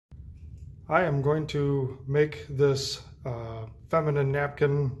I am going to make this feminine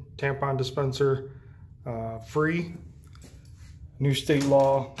napkin tampon dispenser free. New state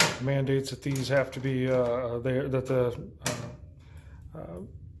law mandates that these have to be,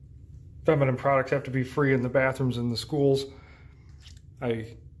 feminine products have to be free in the bathrooms in the schools.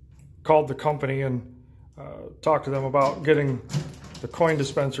 I called the company and talked to them about getting the coin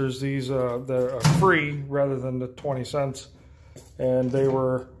dispensers, these that are free rather than the 20 cents, and they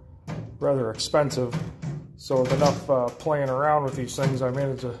were rather expensive. So with enough playing around with these things, I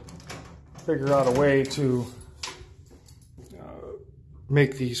managed to figure out a way to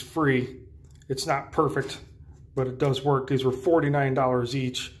make these free. It's not perfect, but it does work. These were $49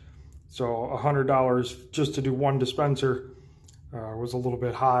 each, so $100 just to do one dispenser was a little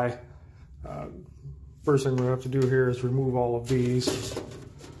bit high. First thing we have to do here is remove all of these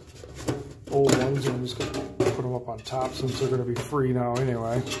old ones. I'm just going to put them up on top since they're going to be free now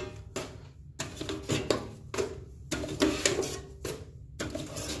anyway.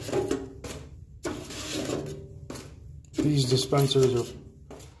 These dispensers are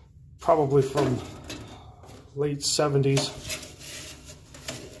probably from late 70s.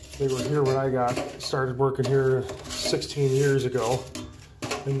 They were here when I started working here 16 years ago.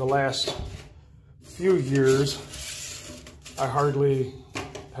 In the last few years, I hardly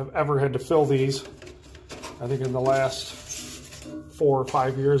have ever had to fill these. I think in the last 4 or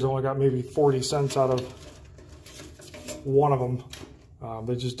 5 years, I only got maybe 40 cents out of one of them.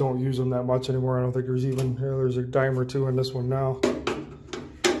 They just don't use them that much anymore. I don't think there's even, there's a dime or two in this one now.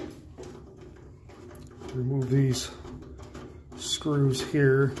 Remove these screws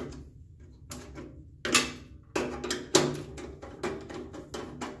here.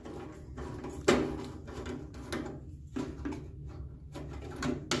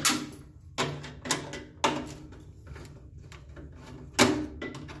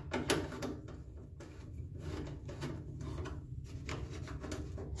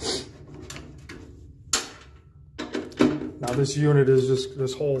 Now this unit is just,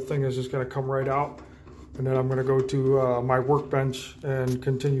 this whole thing is just going to come right out, and then I'm going to go to my workbench and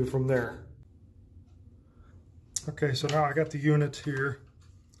continue from there. Okay, so now I got the unit here.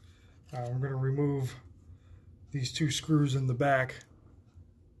 I'm going to remove these two screws in the back.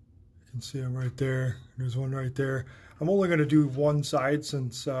 You can see them right there. There's one right there. I'm only going to do one side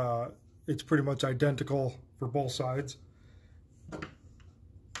since it's pretty much identical for both sides.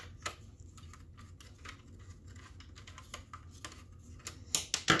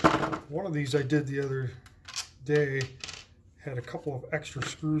 One of these I did the other day had a couple of extra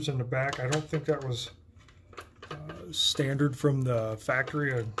screws in the back. I don't think that was standard from the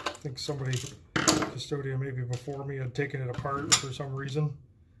factory. I think somebody, custodian maybe before me, had taken it apart for some reason.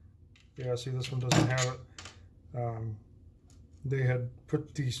 Yeah, see, this one doesn't have it. They had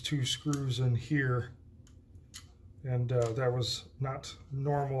put these two screws in here, and that was not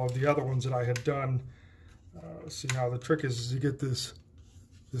normal of the other ones that I had done. See, now the trick is to get this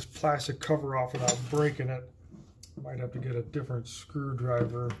plastic cover off without breaking it. Might have to get a different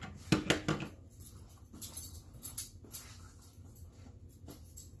screwdriver.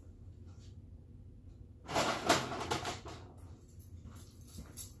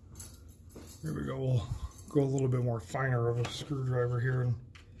 There we go. We'll go a little bit more finer of a screwdriver here and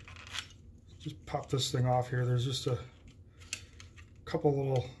just pop this thing off here. There's just a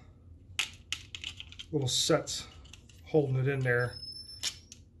couple little sets holding it in there.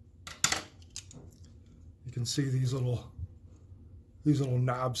 You can see these little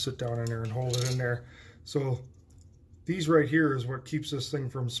knobs sit down in there and hold it in there. So these right here is what keeps this thing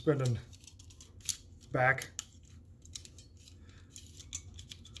from spinning back.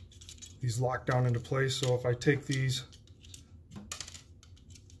 These lock down into place. So if I take these,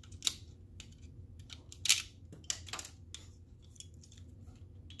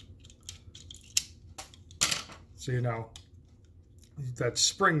 see now, that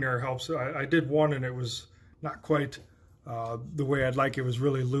spring there helps. I did one and it was not quite the way I'd like. It was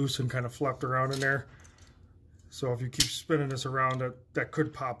really loose and kind of flapped around in there. So if you keep spinning this around, that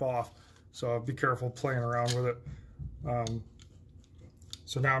could pop off. So be careful playing around with it.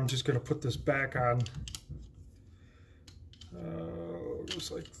 So now I'm just going to put this back on,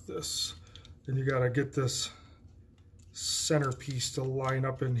 just like this. And you got to get this centerpiece to line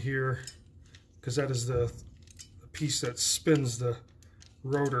up in here, because that is the piece that spins the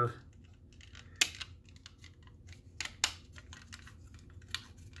rotor.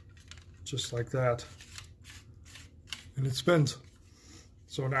 Just like that, and it spins.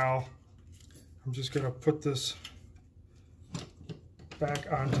 So now I'm just going to put this back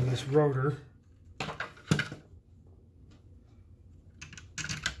onto this rotor.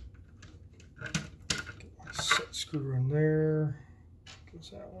 Screw in there. Goes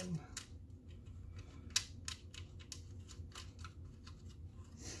that one.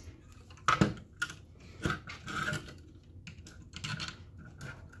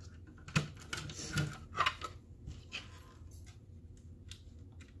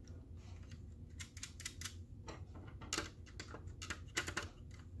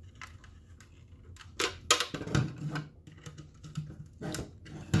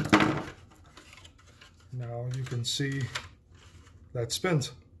 Now you can see that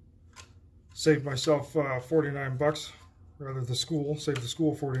spins. Saved myself 49 bucks, rather the school, saved the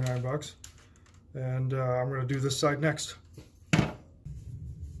school 49 bucks. And I'm going to do this side next.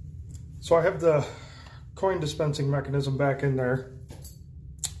 So I have the coin dispensing mechanism back in there.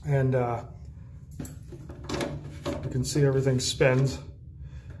 And you can see everything spins.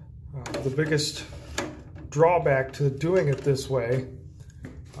 The biggest drawback to doing it this way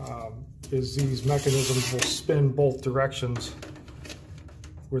is these mechanisms will spin both directions,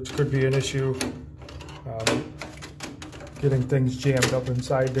 which could be an issue, getting things jammed up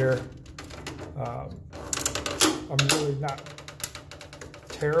inside there. I'm really not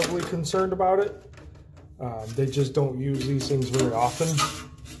terribly concerned about it. They just don't use these things very often.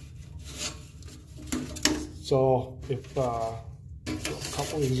 So if a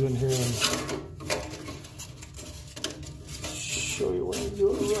couple of these in here and show you when you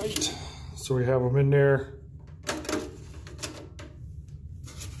do it right. So we have them in there,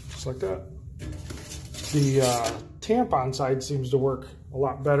 just like that. The tampon side seems to work a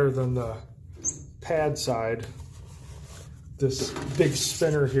lot better than the pad side. This big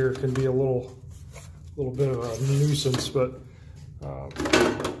spinner here can be a little bit of a nuisance, but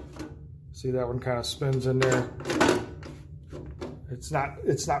see that one kind of spins in there. It's not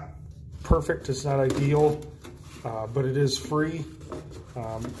perfect, it's not ideal, but it is free.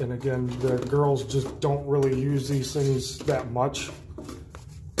 And again, the girls just don't really use these things that much.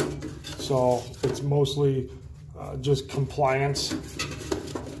 So it's mostly just compliance.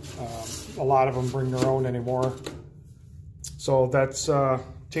 A lot of them bring their own anymore. So that's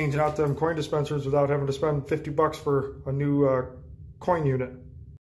changing out them coin dispensers without having to spend 50 bucks for a new coin unit.